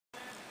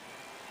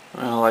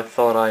Well, I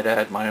thought I'd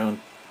add my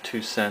own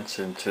 2 cents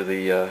into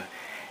the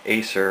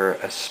Acer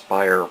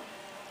Aspire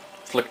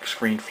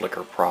screen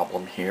flicker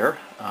problem here.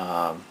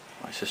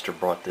 My sister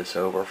brought this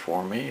over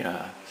for me.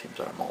 Seems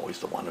like I'm always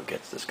the one who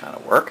gets this kind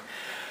of work.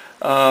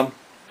 Um,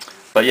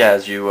 but yeah,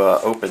 as you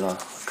open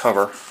the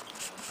cover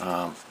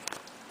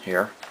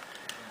here,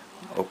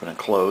 open and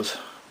close,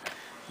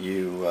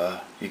 you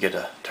get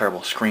a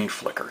terrible screen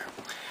flicker.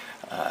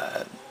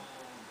 Uh,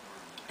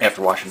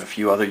 After watching a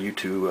few other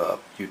YouTube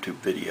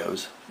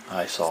videos,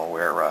 I saw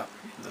where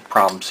the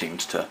problem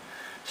seems to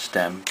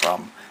stem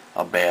from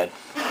a bad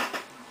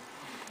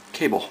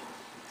cable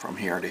from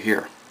here to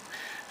here.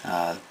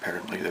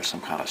 Apparently there's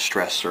some kind of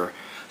stress or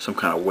some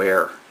kind of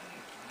wear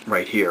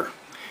right here.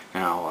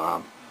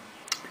 Now,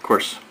 of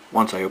course,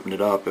 once I opened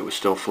it up, it was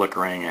still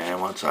flickering,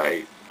 and once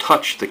I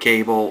touched the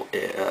cable,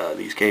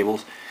 these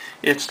cables,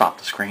 it stopped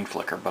the screen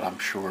flicker. But I'm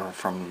sure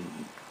from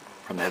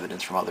the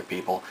evidence from other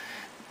people,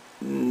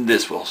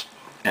 this will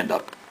end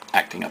up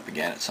acting up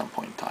again at some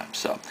point in time.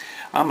 So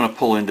I'm going to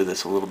pull into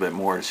this a little bit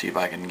more to see if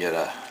I can get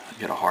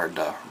a hard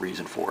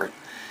reason for it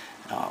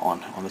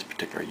on this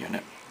particular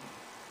unit.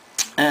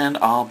 And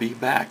I'll be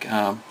back.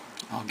 I'll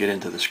get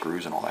into the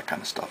screws and all that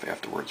kind of stuff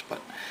afterwards,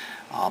 but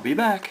I'll be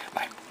back.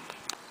 Bye.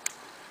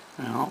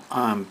 Well,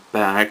 I'm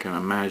back, and I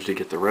managed to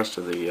get the rest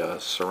of the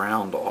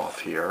surround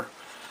off here,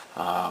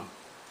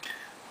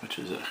 which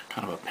is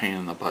kind of a pain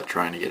in the butt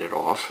trying to get it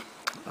off.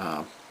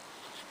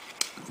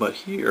 But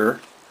here,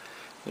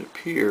 it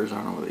appears, I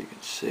don't know whether you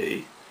can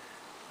see,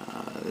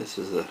 this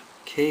is a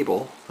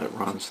cable that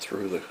runs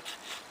through the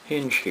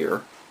hinge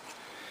here,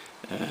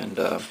 and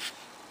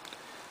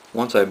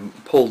once I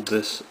pulled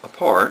this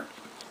apart,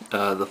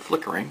 the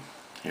flickering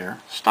here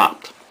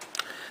stopped,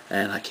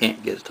 and I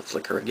can't get it to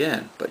flicker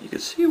again. But you can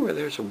see where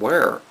there's a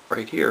wear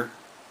right here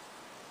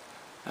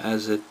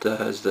as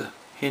the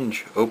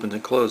hinge opens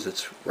and closes.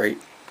 It's right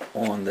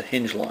on the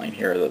hinge line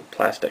here, the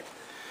plastic.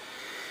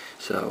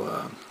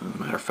 So, as a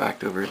matter of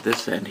fact, over at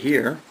this end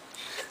here,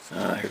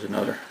 here's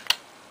another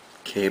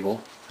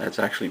cable that's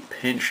actually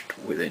pinched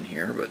within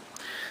here, but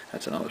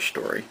that's another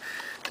story.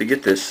 To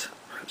get this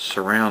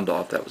surround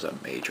off, that was a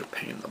major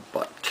pain in the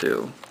butt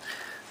too.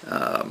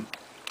 Had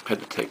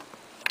to take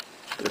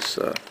this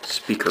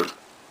speaker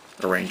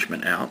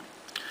arrangement out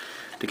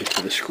to get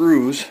to the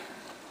screws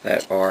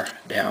that are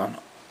down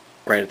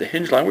right at the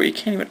hinge line, where you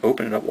can't even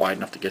open it up wide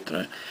enough to get to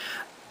it.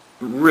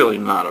 Really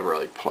not a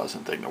really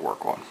pleasant thing to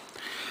work on.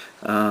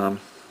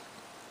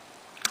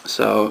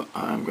 So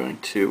I'm going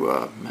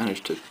to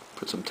manage to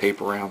put some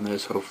tape around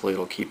this. Hopefully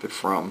it'll keep it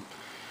from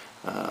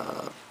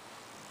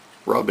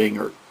rubbing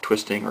or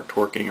twisting or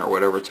torquing or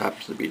whatever it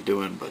happens to be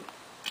doing, but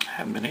I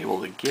haven't been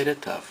able to get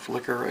it to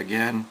flicker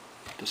again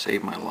to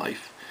save my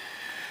life.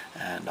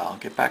 And I'll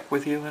get back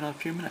with you in a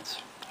few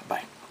minutes.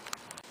 Bye.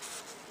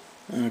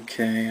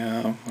 Okay,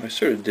 what I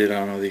sort of did, I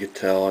don't know if you could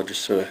tell, I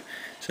just sort of,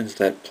 since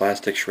that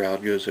plastic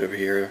shroud goes over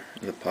here,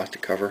 the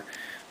plastic cover,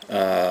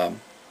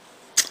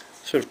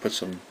 sort of put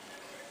some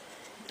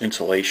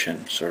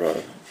insulation, sort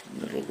of,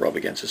 it'll rub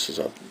against. This is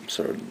a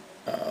sort of,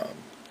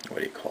 what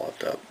do you call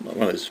it,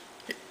 one of those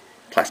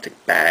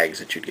plastic bags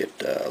that you'd get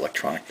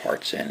electronic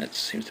parts in. It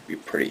seems to be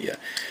pretty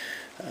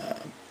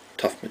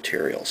tough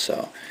material,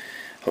 so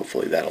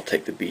hopefully that'll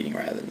take the beating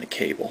rather than the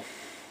cable.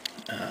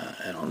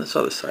 And on this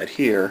other side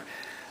here,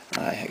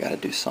 I got to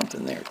do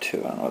something there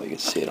too. I don't know if you can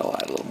see it. I'll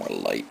add a little more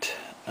light.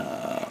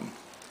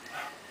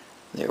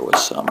 There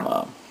was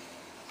some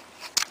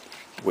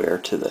wear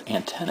to the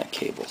antenna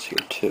cables here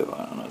too.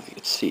 I don't know if you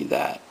can see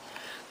that,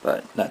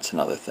 but that's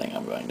another thing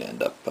I'm going to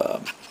end up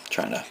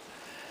trying to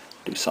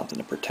do something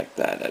to protect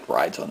that. That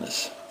rides on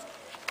this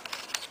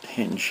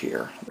hinge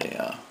here,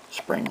 the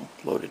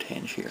spring-loaded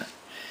hinge here.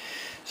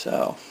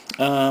 So,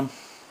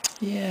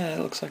 yeah, it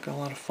looks like a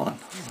lot of fun.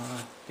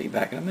 Be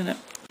back in a minute.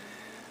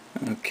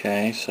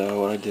 Okay,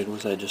 so what I did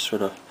was I just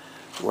sort of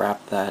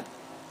wrapped that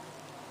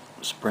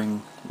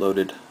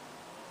spring-loaded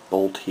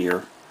bolt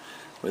here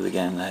with,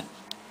 again, that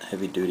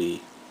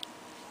heavy-duty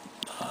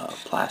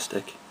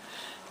plastic,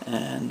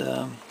 and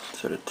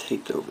sort of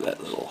taped over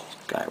that little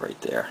guy right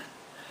there.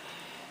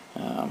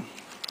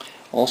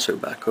 Also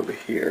back over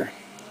here,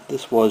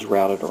 this was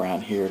routed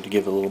around here to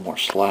give it a little more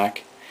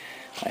slack.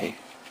 I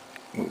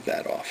moved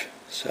that off,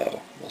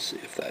 so we'll see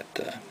if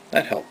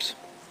that helps.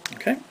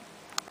 Okay.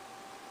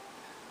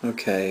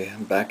 Okay,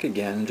 I'm back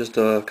again. Just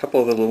a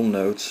couple of the little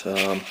notes.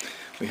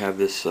 We have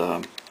this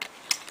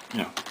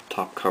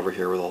top cover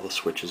here with all the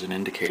switches and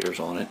indicators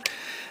on it,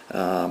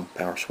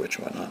 power switch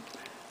and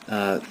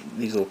whatnot.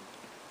 These little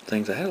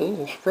things, I had a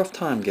little rough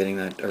time getting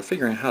that, or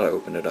figuring out how to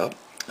open it up,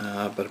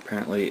 but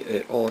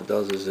apparently all it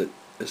does is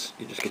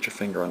you just get your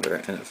finger under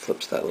it and it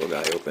flips that little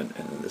guy open,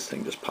 and then this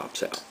thing just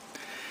pops out.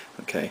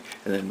 Okay,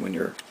 and then when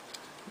you're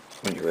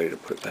ready to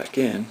put it back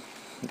in,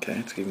 okay,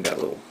 it's even got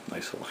a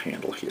nice little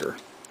handle here.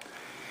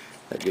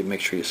 You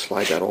make sure you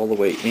slide that all the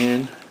way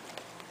in.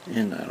 I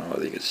don't know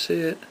whether you can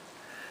see it.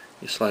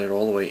 You slide it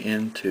all the way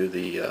into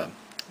the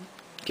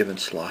given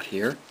slot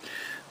here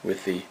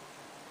with the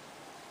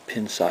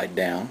pin side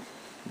down.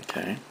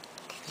 Okay,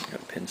 you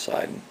got a pin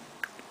side and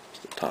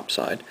top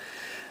side,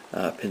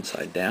 pin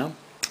side down,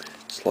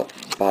 slot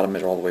bottom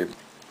it all the way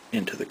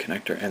into the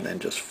connector, and then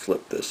just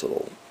flip this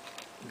little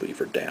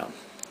lever down.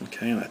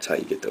 Okay, and that's how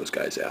you get those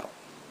guys out.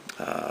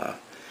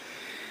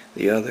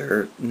 The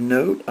other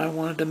note I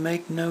wanted to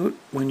make note,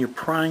 when you're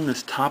prying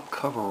this top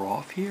cover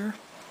off here,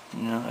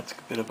 you know, that's a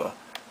bit of a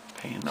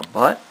pain in the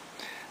butt.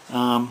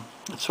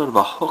 It's sort of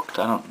a hooked,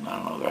 I don't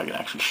know that I can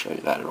actually show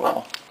you that at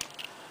all.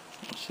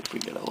 Let's see if we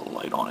get a little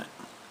light on it.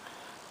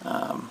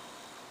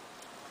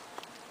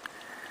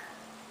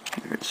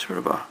 It's sort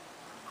of a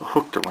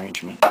hooked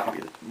arrangement.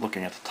 Maybe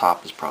looking at the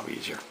top is probably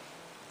easier.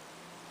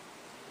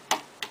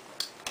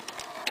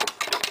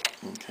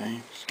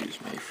 Okay,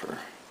 excuse me for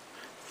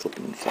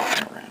flipping and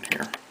flopping around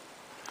here.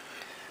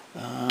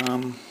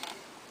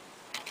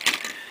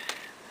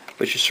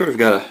 But you sort of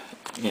got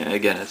to, you know,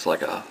 again, it's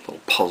like a little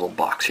puzzle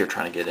box here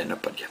trying to get in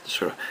it, but you have to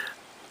sort of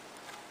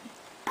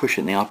push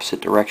it in the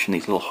opposite direction.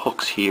 These little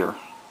hooks here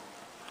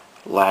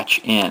latch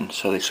in,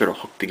 so they sort of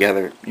hook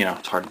together. You know,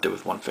 it's hard to do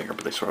with one finger,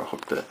 but they sort of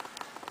hook the,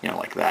 you know,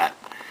 like that.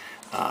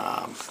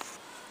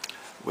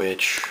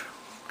 Which,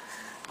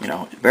 you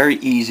know, very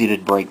easy to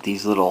break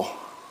these little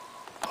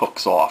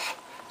hooks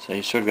off. So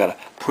you sort of got to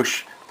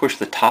push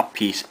the top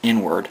piece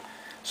inward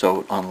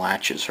so it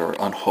unlatches or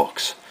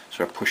unhooks.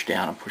 Sort of push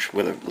down and push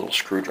with a little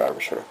screwdriver,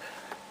 sort of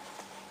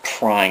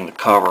prying the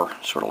cover,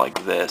 sort of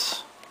like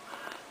this.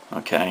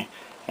 Okay,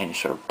 and you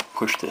sort of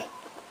push the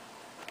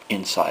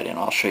inside in.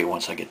 I'll show you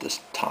once I get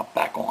this top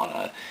back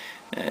on.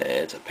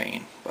 It's a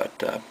pain,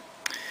 but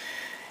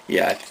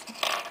yeah,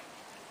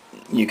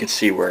 you can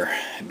see where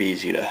it'd be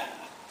easy to,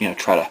 you know,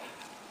 try to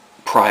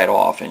pry it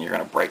off, and you're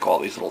going to break all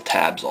these little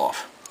tabs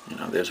off. You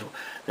know,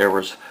 there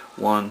was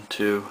 1,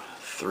 2,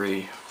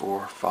 3,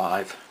 4,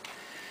 5,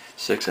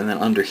 6, and then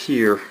under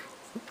here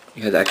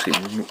you had to actually,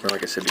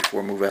 like I said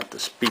before, move out the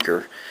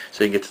speaker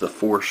so you can get to the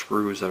 4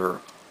 screws that are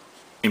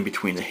in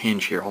between the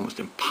hinge here. Almost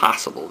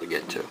impossible to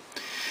get to.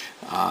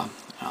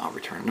 I'll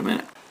return in a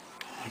minute.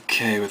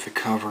 Okay, with the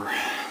cover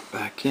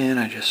back in,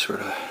 I just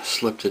sort of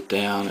slipped it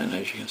down, and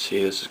as you can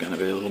see, this is going to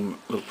be a little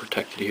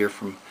protected here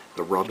from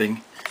the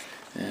rubbing.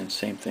 And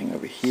same thing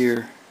over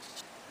here.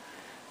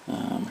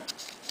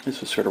 This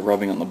was sort of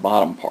rubbing on the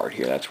bottom part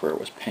here. That's where it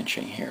was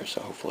pinching here,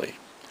 so hopefully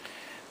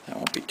that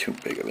won't be too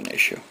big of an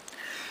issue.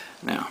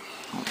 Now,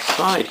 on the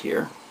side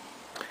here,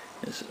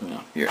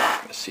 you're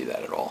not going to see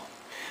that at all.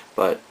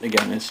 But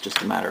again, it's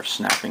just a matter of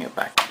snapping it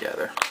back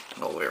together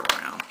all the way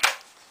around.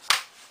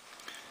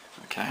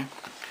 Okay,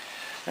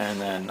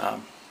 and then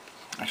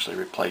actually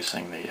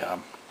replacing the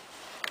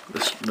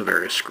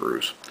various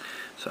screws.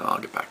 So I'll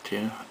get back to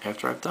you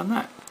after I've done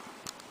that.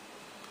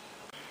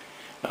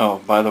 Oh,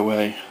 by the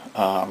way,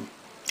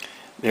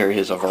 there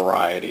is a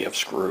variety of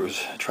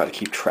screws. I try to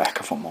keep track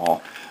of them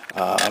all.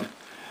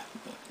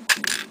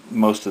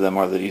 Most of them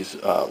are these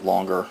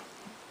longer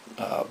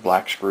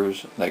black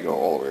screws. They go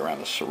all the way around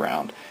the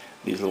surround.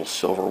 These little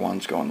silver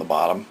ones go on the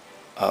bottom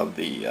of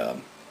the,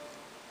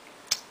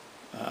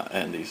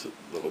 and these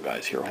little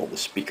guys here hold the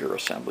speaker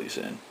assemblies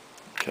in.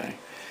 Okay,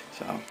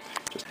 so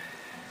just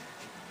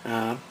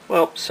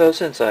well, so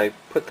since I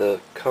put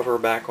the cover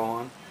back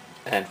on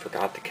and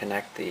forgot to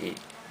connect the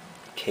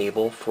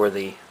cable for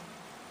the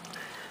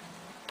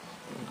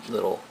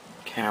little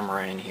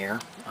camera in here,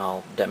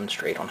 I'll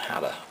demonstrate on how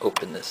to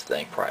open this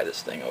thing, pry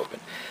this thing open.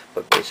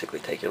 But basically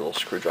take your little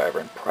screwdriver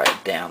and pry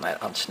it down. That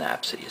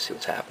unsnaps it. You see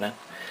what's happening?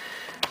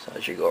 So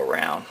as you go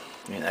around,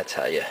 I mean, that's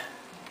how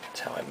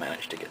I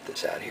managed to get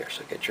this out here.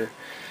 So get your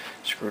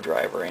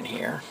screwdriver in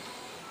here.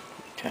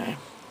 Okay.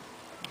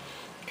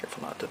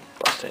 Careful not to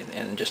bust anything,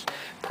 and just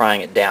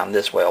prying it down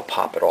this way will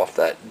pop it off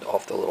the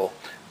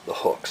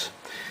hooks.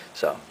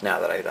 So now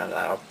that I've done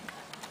that, I'll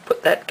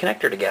put that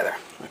connector together.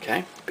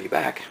 Okay, be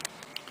back.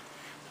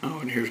 Oh,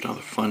 and here's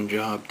another fun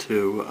job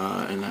too,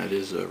 and that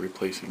is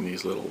replacing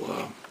these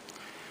little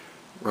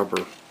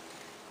rubber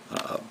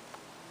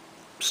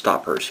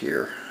stoppers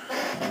here,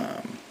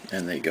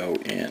 and they go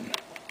in.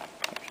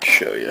 I'll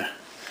show you.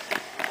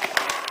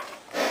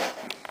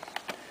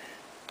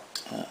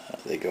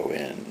 They go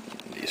in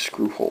these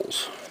screw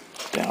holes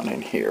down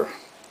in here.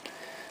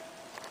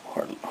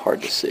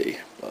 Hard to see,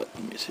 but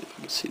let me see if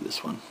I can see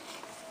this one.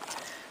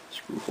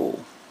 Screw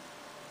hole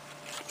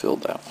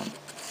filled that one.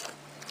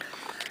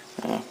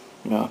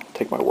 You know,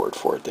 take my word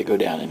for it. They go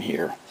down in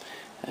here,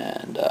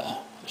 and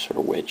sort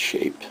of wedge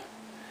shaped,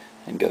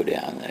 and go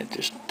down. And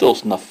there's still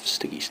enough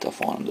sticky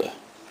stuff on them to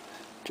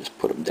just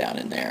put them down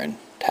in there and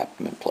tap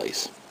them in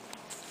place.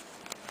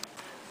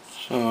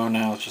 So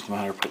now it's just a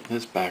matter of putting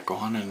this back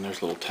on, and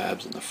there's little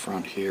tabs in the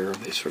front here.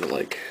 They sort of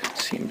like,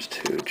 seems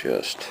to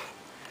just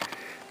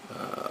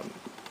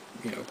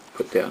you know,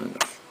 put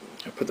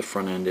the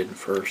front end in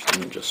first,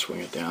 and then just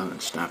swing it down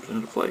and snap it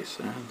into place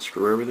and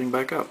screw everything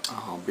back up.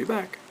 I'll be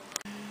back.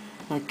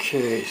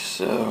 Okay,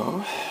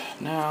 so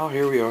now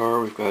here we are.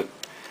 We've got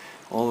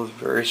all the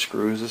various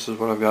screws. This is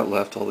what I've got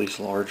left, all these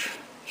large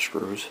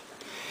screws,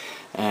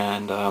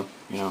 and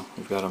you know,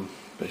 we've got them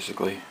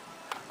basically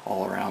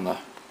all around the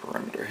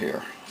perimeter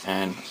here,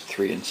 and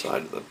 3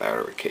 inside of the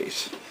battery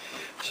case.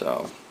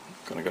 So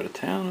Gonna go to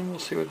town and we'll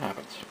see what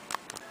happens.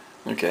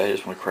 Okay, I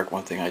just want to correct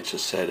one thing I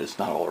just said. It's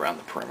not all around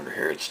the perimeter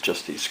here. It's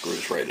just these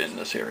screws right in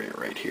this area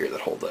right here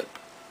that hold that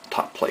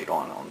top plate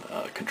on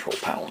the control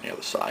panel on the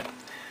other side.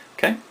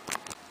 Okay?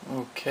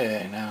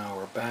 Okay, now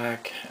we're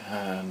back,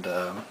 and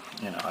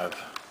I've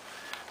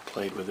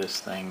played with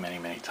this thing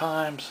many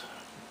times.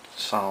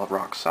 Solid,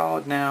 rock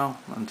solid now,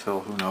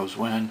 until who knows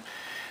when.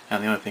 Now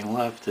the only thing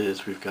left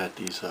is we've got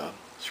these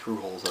screw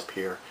holes up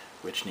here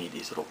which need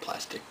these little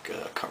plastic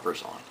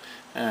covers on,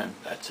 and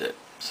that's it.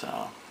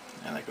 So,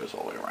 and that goes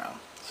all the way around.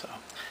 So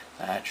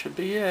that should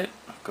be it.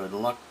 Good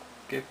luck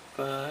if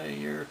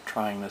you're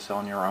trying this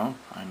on your own.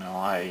 I know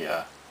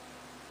I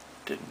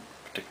didn't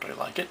particularly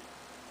like it.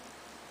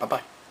 Bye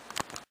bye.